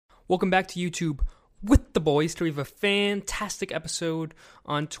Welcome back to YouTube with the boys to have a fantastic episode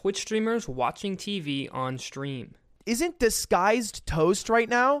on Twitch streamers watching TV on stream. Isn't Disguised Toast right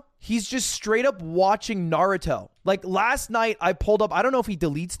now? He's just straight up watching Naruto. Like last night I pulled up, I don't know if he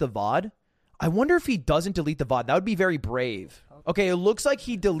deletes the VOD. I wonder if he doesn't delete the VOD. That would be very brave. Okay, it looks like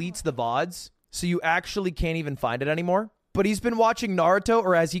he deletes the VODs, so you actually can't even find it anymore. But he's been watching Naruto,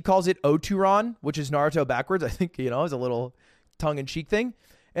 or as he calls it, Oturan, which is Naruto backwards. I think, is a little tongue-in-cheek thing.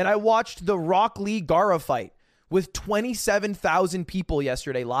 And I watched the Rock Lee Gaara fight with 27,000 people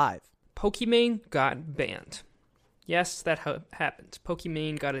yesterday live. Pokimane got banned. Yes, that happened.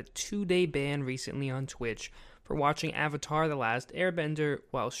 Pokimane got a 2-day ban recently on Twitch for watching Avatar: The Last Airbender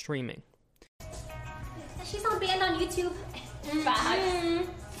while streaming. She's not banned on YouTube.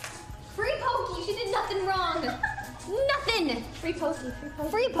 Free Pokey, she did nothing wrong. Nothing. Free Pokey, free Pokey.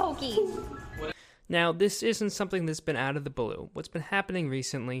 Free Pokey. Now, this isn't something that's been out of the blue. What's been happening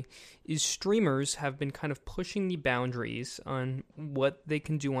recently is streamers have been kind of pushing the boundaries on what they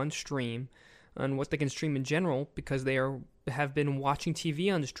can do on stream, on what they can stream in general, because they have been watching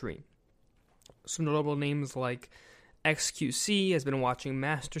TV on stream. Some notable names like XQC has been watching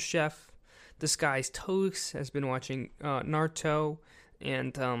MasterChef, Disguised Toast has been watching Naruto,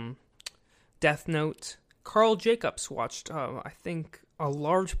 and Death Note. Karl Jacobs watched, I think, a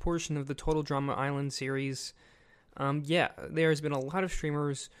large portion of the Total Drama Island series. There's been a lot of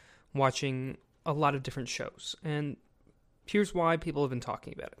streamers watching a lot of different shows, and here's why people have been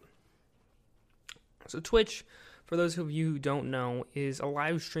talking about it. So Twitch, for those of you who don't know, is a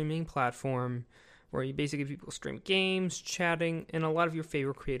live streaming platform where you basically people stream games, chatting, and a lot of your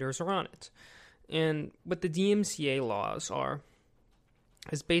favorite creators are on it. And what the DMCA laws are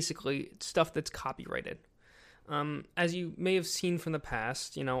is basically stuff that's copyrighted. As you may have seen from the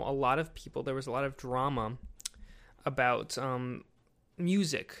past, a lot of people, there was a lot of drama about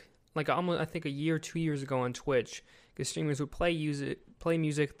music. Like almost, I think a year or 2 years ago on Twitch, because streamers would play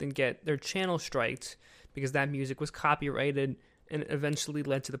music, then get their channel striked because that music was copyrighted, and it eventually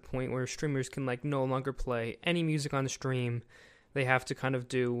led to the point where streamers can no longer play any music on the stream. They have to kind of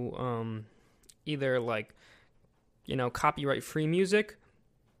do either copyright free music,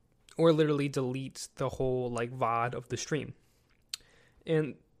 or literally delete the whole VOD of the stream.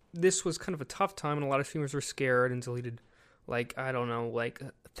 And this was kind of a tough time, and a lot of streamers were scared and deleted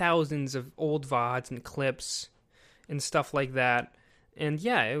thousands of old VODs and clips and stuff like that. And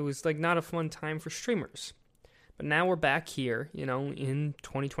yeah, it was not a fun time for streamers. But now we're back here, in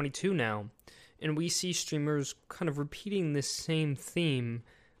 2022 now, and we see streamers kind of repeating this same theme,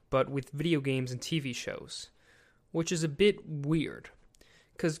 but with video games and TV shows, which is a bit weird.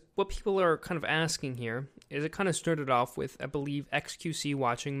 Because what people are kind of asking here is, it kind of started off with, I believe, XQC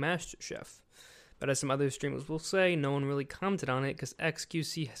watching MasterChef. But as some other streamers will say, no one really commented on it because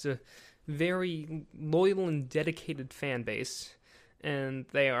XQC has a very loyal and dedicated fan base. And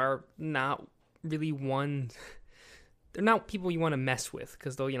they are not really they're not people you want to mess with,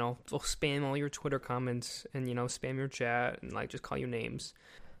 because they'll spam all your Twitter comments and, spam your chat and just call you names.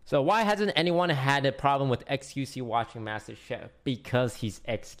 So why hasn't anyone had a problem with XQC watching MasterChef? Because he's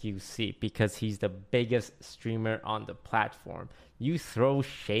XQC. Because he's the biggest streamer on the platform. You throw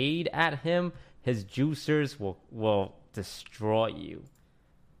shade at him, his juicers will destroy you.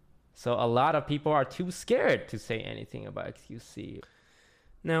 So a lot of people are too scared to say anything about XQC.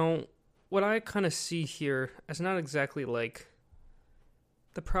 Now, what I kind of see here is not exactly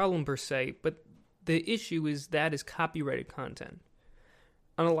the problem per se, but the issue is that is copyrighted content.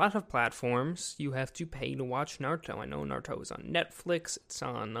 On a lot of platforms, you have to pay to watch Naruto. I know Naruto is on Netflix. It's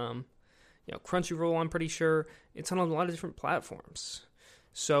on, Crunchyroll, I'm pretty sure. It's on a lot of different platforms.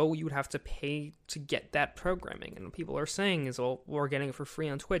 So you would have to pay to get that programming. And what people are saying is, well, we're getting it for free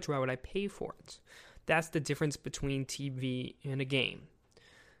on Twitch. Why would I pay for it? That's the difference between TV and a game.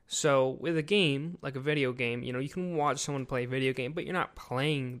 So with a game, like a video game, you can watch someone play a video game, but you're not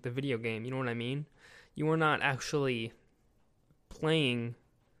playing the video game. You know what I mean? You are not actually playing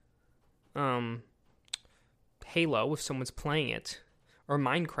Halo if someone's playing it, or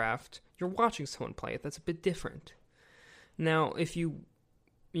Minecraft. You're watching someone play it. That's a bit different. Now, if you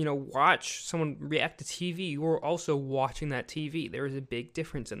watch someone react to TV, you're also watching that TV. There is a big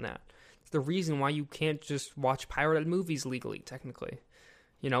difference in that. It's the reason why you can't just watch pirated movies legally, technically.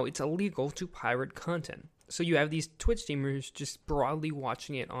 It's illegal to pirate content. So you have these Twitch streamers just broadly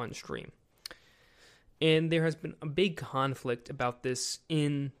watching it on stream. And there has been a big conflict about this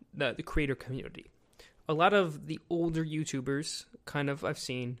in the creator community. A lot of the older YouTubers, I've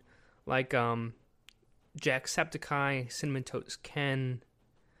seen, Jacksepticeye, Cinnamon Toast Ken,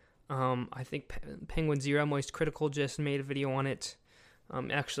 I think Penguin Zero Moist Critical just made a video on it.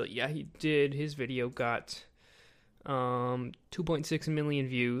 Actually, yeah, he did. His video got 2.6 million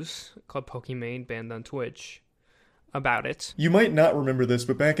views, called Pokimane, banned on Twitch, about it. You might not remember this,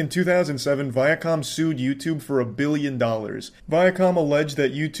 but back in 2007, Viacom sued YouTube for $1 billion. Viacom alleged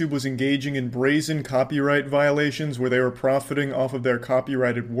that YouTube was engaging in brazen copyright violations where they were profiting off of their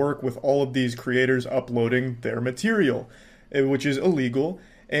copyrighted work with all of these creators uploading their material, which is illegal.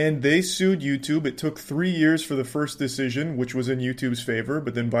 And they sued YouTube. It took 3 years for the first decision, which was in YouTube's favor,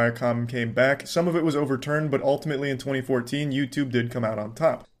 but then Viacom came back. Some of it was overturned, but ultimately in 2014, YouTube did come out on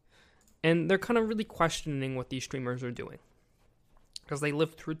top. And they're kind of really questioning what these streamers are doing, because they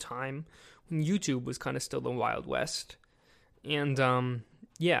lived through time when YouTube was kind of still the Wild West. And,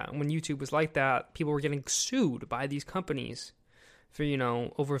 yeah, when YouTube was like that, people were getting sued by these companies for,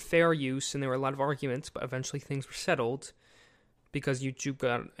 over fair use, and there were a lot of arguments, but eventually things were settled, because YouTube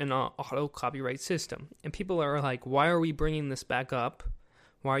got an auto copyright system. And people are like, why are we bringing this back up?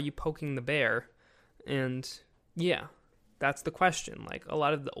 Why are you poking the bear? And yeah, that's the question. Like, a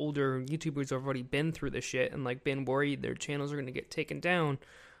lot of the older YouTubers have already been through this shit and like been worried their channels are going to get taken down,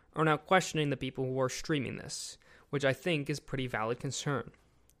 are now questioning the people who are streaming this, which I think is pretty valid concern.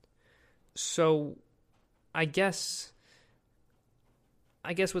 So I guess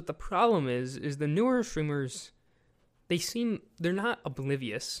what the problem is the newer streamers, they're not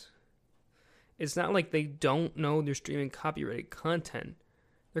oblivious. It's not like they don't know they're streaming copyrighted content.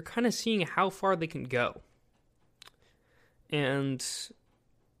 They're kind of seeing how far they can go. And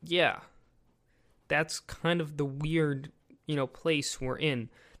yeah, that's kind of the weird, place we're in.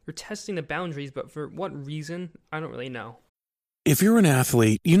 They're testing the boundaries, but for what reason? I don't really know. If you're an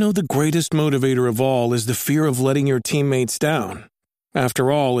athlete, you know the greatest motivator of all is the fear of letting your teammates down. After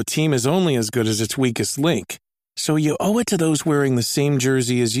all, a team is only as good as its weakest link. So you owe it to those wearing the same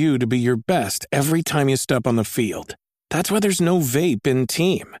jersey as you to be your best every time you step on the field. That's why there's no vape in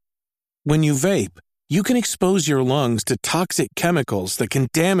team. When you vape, you can expose your lungs to toxic chemicals that can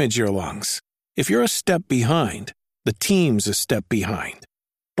damage your lungs. If you're a step behind, the team's a step behind.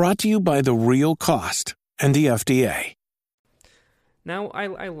 Brought to you by The Real Cost and the FDA. Now,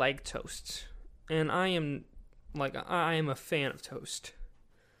 I like toast, and I am a fan of toast.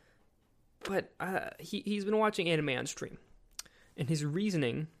 But he's been watching anime on stream, and his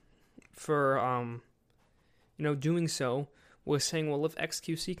reasoning for doing so was saying, well, if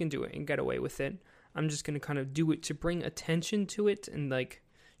XQC can do it and get away with it, I'm just going to kind of do it to bring attention to it and like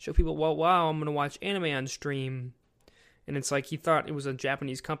show people, well, wow, I'm going to watch anime on stream. And it's like he thought it was a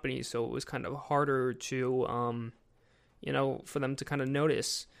Japanese company, so it was kind of harder to for them to kind of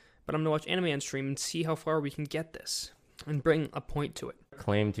notice. But I'm going to watch anime on stream and see how far we can get this and bring a point to it.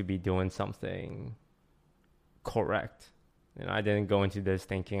 Claim to be doing something correct. I didn't go into this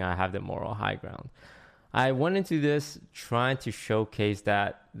thinking I have the moral high ground. I went into this trying to showcase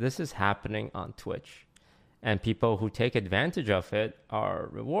that this is happening on Twitch, and people who take advantage of it are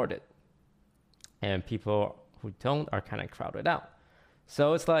rewarded, and people who don't are kind of crowded out.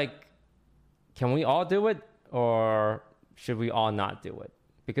 So it's like, can we all do it, or should we all not do it?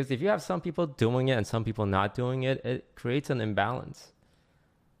 Because if you have some people doing it and some people not doing it, it creates an imbalance.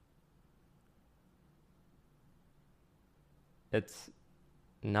 It's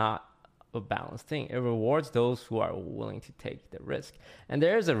not a balanced thing. It rewards those who are willing to take the risk. And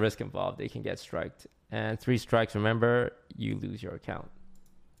there is a risk involved. They can get striked. And 3 strikes, remember, you lose your account.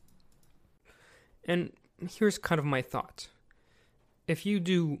 And here's kind of my thought. If you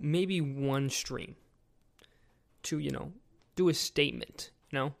do maybe one stream to, do a statement,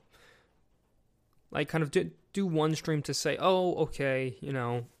 like kind of do one stream to say, oh, okay,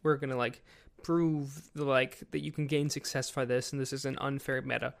 we're going to like prove that you can gain success by this and this is an unfair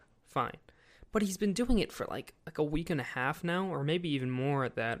meta, fine. But he's been doing it for like a week and a half now, or maybe even more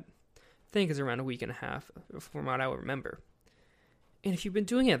at that. I think it's around a week and a half from what I would remember. And if you've been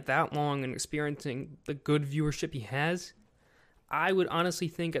doing it that long and experiencing the good viewership he has, I would honestly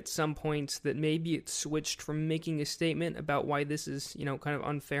think at some points that maybe it switched from making a statement about why this is, kind of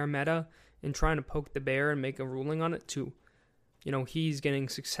unfair meta and trying to poke the bear and make a ruling on it to, he's getting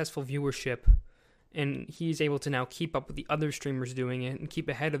successful viewership and he's able to now keep up with the other streamers doing it and keep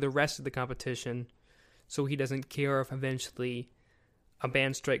ahead of the rest of the competition, so he doesn't care if eventually a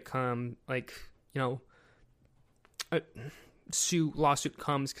ban strike lawsuit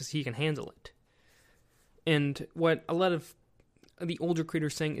comes, because he can handle it. And what a lot of the older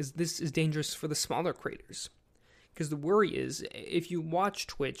creators saying is this is dangerous for the smaller creators, because the worry is if you watch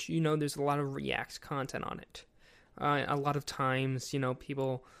Twitch, there's a lot of React content on it. A lot of times,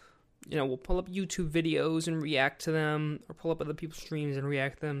 people will pull up YouTube videos and react to them, or pull up other people's streams and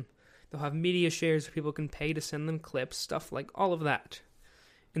react to them. They'll have media shares where people can pay to send them clips, stuff like all of that.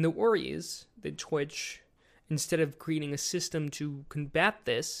 And the worry is that Twitch, instead of creating a system to combat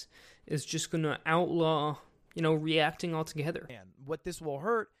this, is just going to outlaw, reacting altogether. And what this will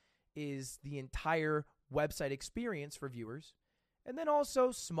hurt is the entire website experience for viewers, and then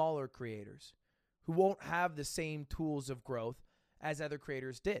also smaller creators who won't have the same tools of growth as other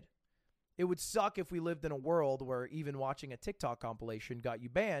creators did. It would suck if we lived in a world where even watching a TikTok compilation got you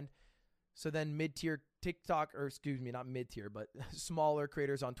banned, so then mid-tier TikTok, or excuse me, not mid-tier, but smaller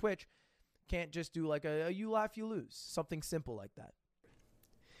creators on Twitch can't just do like a you laugh, you lose, something simple like that.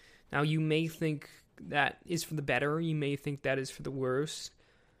 Now, you may think that is for the better, you may think that is for the worse,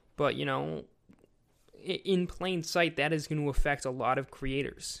 but, in plain sight, that is going to affect a lot of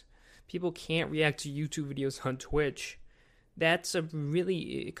creators. People can't react to YouTube videos on Twitch. That's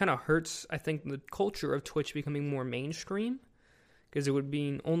it kind of hurts, I think, the culture of Twitch becoming more mainstream, because it would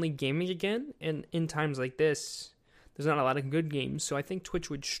be only gaming again, and in times like this, there's not a lot of good games, so I think Twitch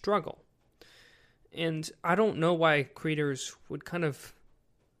would struggle. And I don't know why creators would kind of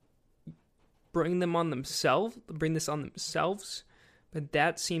bring this on themselves, but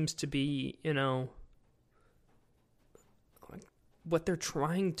that seems to be, what they're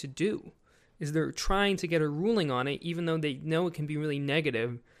trying to do, is they're trying to get a ruling on it, even though they know it can be really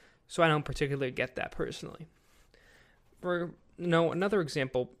negative, so I don't particularly get that personally. For, another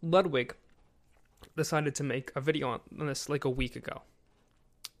example, Ludwig decided to make a video on this like a week ago.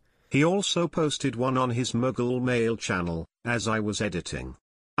 He also posted one on his Muggle Mail channel, as I was editing.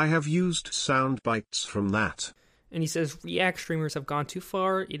 I have used sound bites from that. And he says, React streamers have gone too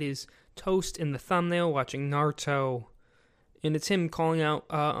far. It is Toast in the thumbnail watching Naruto. And it's him calling out,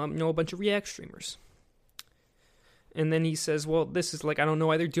 a bunch of React streamers. And then he says, well, this is I don't know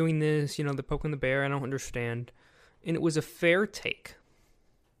why they're doing this. They're poking the bear. I don't understand. And it was a fair take.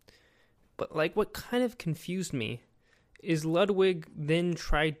 But, what kind of confused me is Ludwig then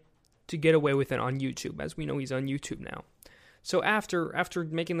tried to get away with it on YouTube, as we know he's on YouTube now. So after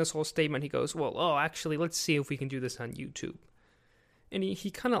making this whole statement, he goes, actually, let's see if we can do this on YouTube. And he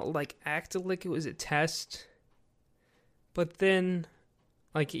kind of, acted like it was a test. But then,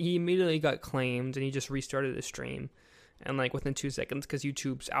 he immediately got claimed, and he just restarted the stream. And, within 2 seconds, because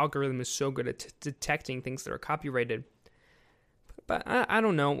YouTube's algorithm is so good at detecting things that are copyrighted. But I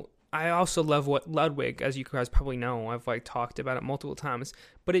don't know. I also love what Ludwig, as you guys probably know, I've, talked about it multiple times.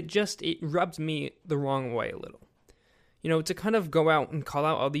 But it rubbed me the wrong way a little. To kind of go out and call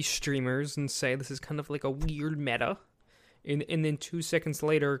out all these streamers and say this is kind of like a weird meta. And then 2 seconds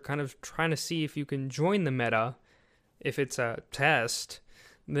later, kind of trying to see if you can join the meta. If it's a test,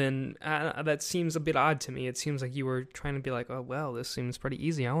 then that seems a bit odd to me. It seems like you were trying to be like, oh, well, this seems pretty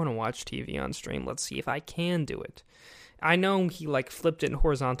easy. I want to watch TV on stream. Let's see if I can do it. I know he, flipped it in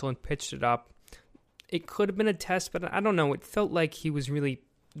horizontal and pitched it up. It could have been a test, but I don't know. It felt like he was really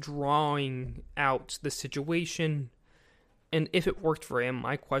drawing out the situation. And if it worked for him,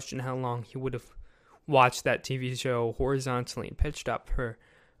 I question how long he would have watched that TV show horizontally and pitched up for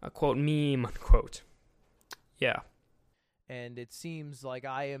a, quote, meme, unquote. Yeah. And it seems like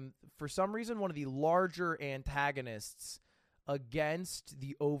I am, for some reason, one of the larger antagonists against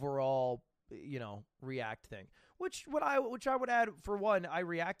the overall, React thing. Which I would add, for one, I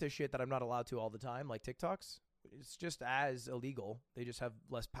react to shit that I'm not allowed to all the time, like TikToks. It's just as illegal. They just have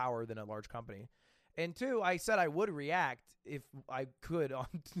less power than a large company. And two, I said I would react if I could on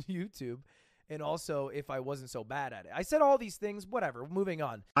YouTube. And also, if I wasn't so bad at it. I said all these things, whatever, moving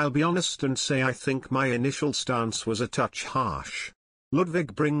on. I'll be honest and say I think my initial stance was a touch harsh.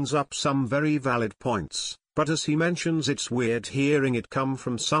 Ludwig brings up some very valid points, but as he mentions, it's weird hearing it come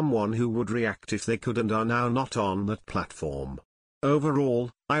from someone who would react if they could and are now not on that platform.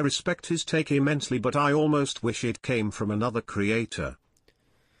 Overall, I respect his take immensely, but I almost wish it came from another creator.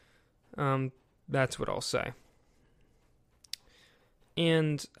 That's what I'll say.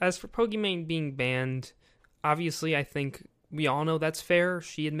 And as for Pokimane being banned, obviously I think we all know that's fair.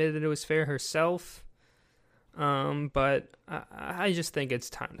 She admitted it was fair herself. But I just think it's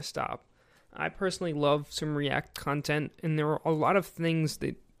time to stop. I personally love some React content, and there are a lot of things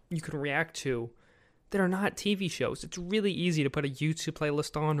that you can react to that are not TV shows. It's really easy to put a YouTube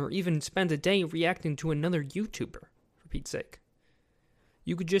playlist on, or even spend a day reacting to another YouTuber, for Pete's sake.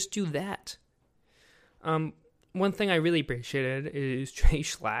 You could just do that. One thing I really appreciated is Jay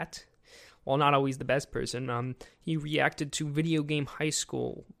Schlatt. While not always the best person, he reacted to Video Game High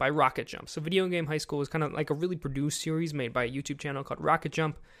School by Rocket Jump. So Video Game High School is kind of like a really produced series made by a YouTube channel called Rocket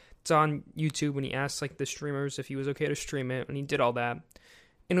Jump. It's on YouTube, and he asked the streamers if he was okay to stream it, and he did all that.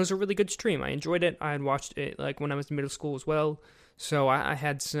 And it was a really good stream. I enjoyed it. I had watched it when I was in middle school as well. So I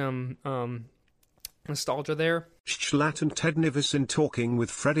had some nostalgia there. Schlatt and Ted Nivison talking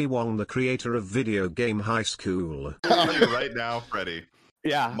with Freddie Wong, the creator of video game High School. I'll tell you right now, Freddie.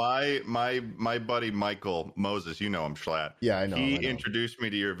 Yeah. My buddy Michael Moses, you know him, Schlatt. Yeah, I know. He introduced me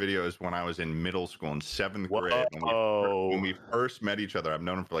to your videos when I was in middle school in 7th grade. When we first met each other. I've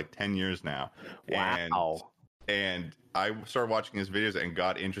known him for like 10 years now. Wow. And I started watching his videos and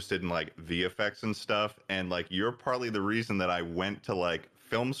got interested in like VFX and stuff. And like you're partly the reason that I went to like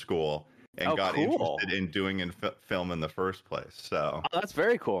film school and got interested in doing film in the first place. So that's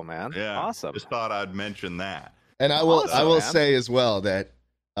very cool, man. Yeah, awesome. Just thought I'd mention that. And I will say as well that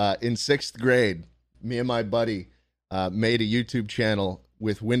in 6th grade, me and my buddy made a YouTube channel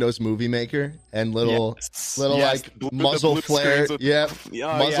with Windows Movie Maker and little like muzzle flare,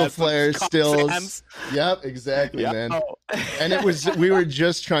 muzzle flare stills. Yep, exactly, man. And we were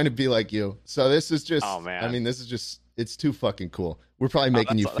just trying to be like you. So this is just, I mean, this is just, it's too fucking cool. We're probably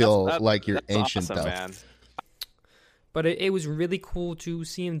making you feel like you're ancient, awesome, though. Man. But it was really cool to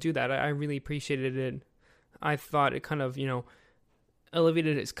see him do that. I really appreciated it. I thought it kind of,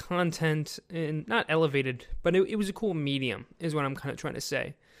 elevated his content, and not elevated, but it was a cool medium, is what I'm kind of trying to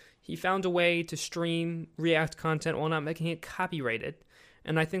say. He found a way to stream React content while not making it copyrighted.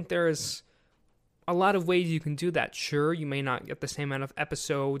 And I think there's a lot of ways you can do that. Sure, you may not get the same amount of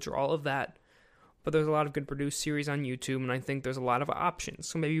episodes or all of that, but there's a lot of good produced series on YouTube, and I think there's a lot of options.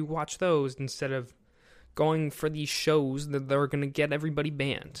 So maybe watch those instead of going for these shows that they're going to get everybody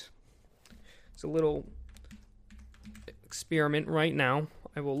banned. It's a little experiment right now.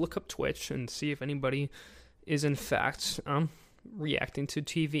 I will look up Twitch and see if anybody is in fact reacting to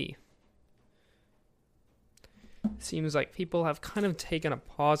TV. Seems like people have kind of taken a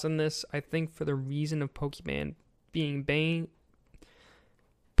pause on this. I think for the reason of Pokimane being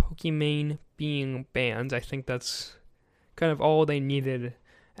banned. I think that's kind of all they needed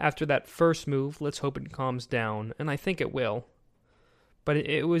after that first move. Let's hope it calms down, and I think it will. But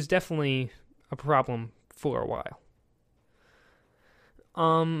it was definitely a problem for a while.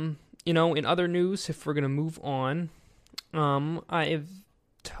 In other news, if we're gonna move on,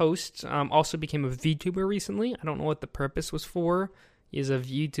 Toast also became a VTuber recently. I don't know what the purpose was for. He has a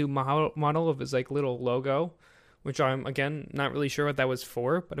VTube model of his like little logo, which I'm again not really sure what that was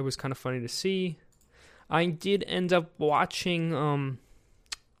for, but it was kind of funny to see. I did end up watching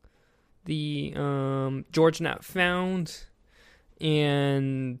the George Not Found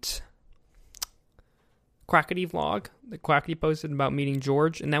and Quackity vlog that Quackity posted about meeting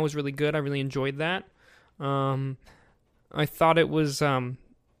George, and that was really good. I really enjoyed that. I thought it was fun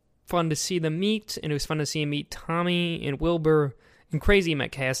to see them meet, and it was fun to see him meet Tommy and Wilbur and Crazy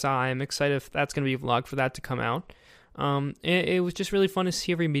met KSI. I'm excited if that's going to be a vlog for that to come out. It was just really fun to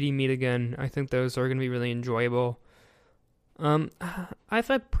see everybody meet again. I think those are going to be really enjoyable. I've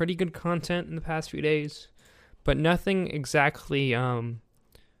had pretty good content in the past few days, but nothing exactly,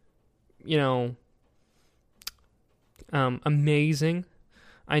 amazing.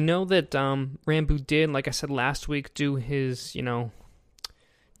 I know that Rambo did, like I said last week, do his,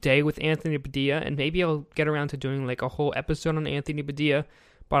 day with Anthony Padilla, and maybe I'll get around to doing like a whole episode on Anthony Padilla,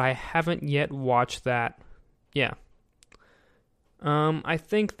 but I haven't yet watched that. Yeah. I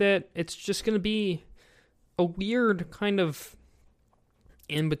think that it's just going to be a weird kind of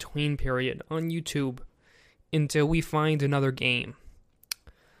in-between period on YouTube until we find another game.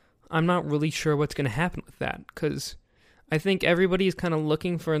 I'm not really sure what's going to happen with that, because I think everybody's kind of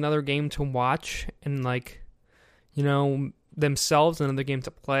looking for another game to watch and, themselves another game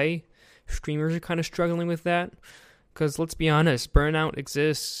to play. Streamers are kind of struggling with that, because let's be honest, burnout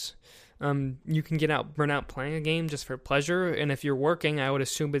exists. You can get burnout playing a game just for pleasure, and if you're working, I would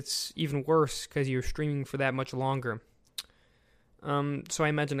assume it's even worse because you're streaming for that much longer. So I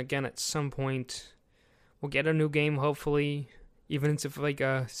imagine, again, at some point, we'll get a new game, hopefully, even if it's like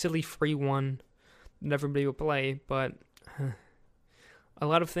a silly free one that everybody will play, but a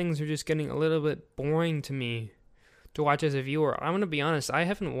lot of things are just getting a little bit boring to me to watch as a viewer. I'm going to be honest, I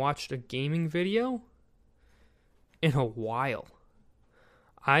haven't watched a gaming video in a while.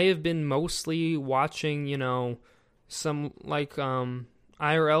 I have been mostly watching, some IRL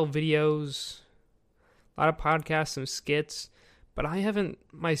videos, a lot of podcasts, some skits, but I haven't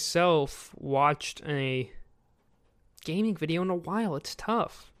myself watched a gaming video in a while. It's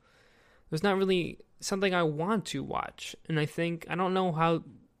tough. There's not really something I want to watch, and I don't know how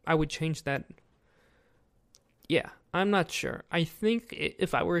I would change that. Yeah, I'm not sure. I think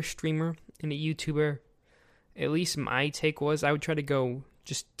if I were a streamer and a YouTuber, at least my take was I would try to go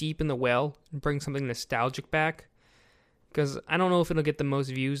just deep in the well and bring something nostalgic back, because I don't know if it'll get the most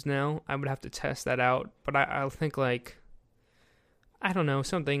views now. I would have to test that out, but I'll think I don't know,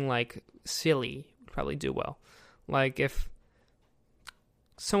 something like silly, probably do well. Like if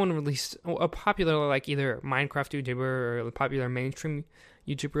someone released a popular like either Minecraft YouTuber or a popular mainstream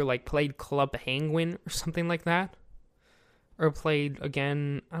YouTuber like played Club Penguin or something like that, or played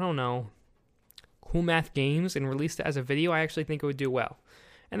again, I don't know, Cool Math Games and released it as a video, I actually think it would do well.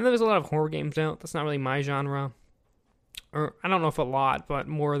 And then there's a lot of horror games out. That's not really my genre. Or I don't know if a lot, but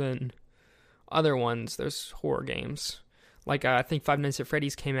more than other ones. There's horror games. Like I think Five Nights at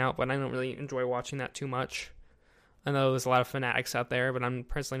Freddy's came out, but I don't really enjoy watching that too much. I know there's a lot of fanatics out there, but I'm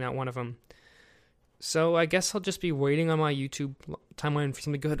personally not one of them. So I guess I'll just be waiting on my YouTube timeline for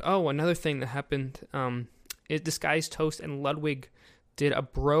something good. Oh, another thing that happened is Disguised Toast and Ludwig did a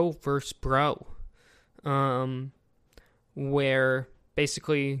bro versus bro. Where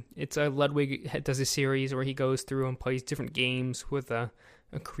basically it's a Ludwig does a series where he goes through and plays different games with a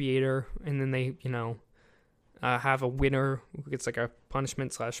creator, and then they, have a winner who gets like a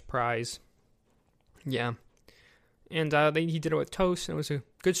punishment / prize. Yeah. And he did it with Toast, and it was a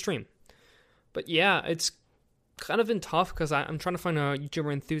good stream. But yeah, it's kind of been tough because I'm trying to find a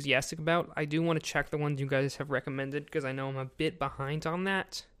YouTuber enthusiastic about. I do want to check the ones you guys have recommended because I know I'm a bit behind on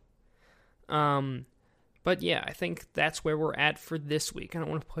that. But yeah, I think that's where we're at for this week. I don't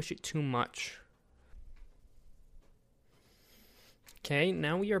want to push it too much. Okay,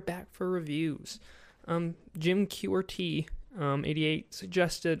 now we are back for reviews. Jim QRT 88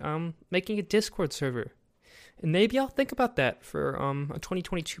 suggested making a Discord server. And maybe I'll think about that for a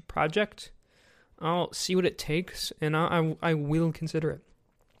 2022 project. I'll see what it takes, and I will consider it.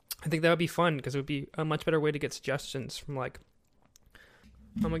 I think that would be fun, because it would be a much better way to get suggestions from,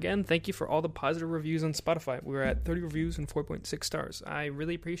 again, thank you for all the positive reviews on Spotify. We're at 30 reviews and 4.6 stars. I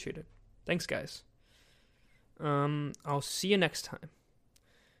really appreciate it. Thanks, guys. I'll see you next time.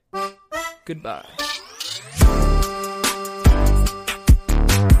 Goodbye.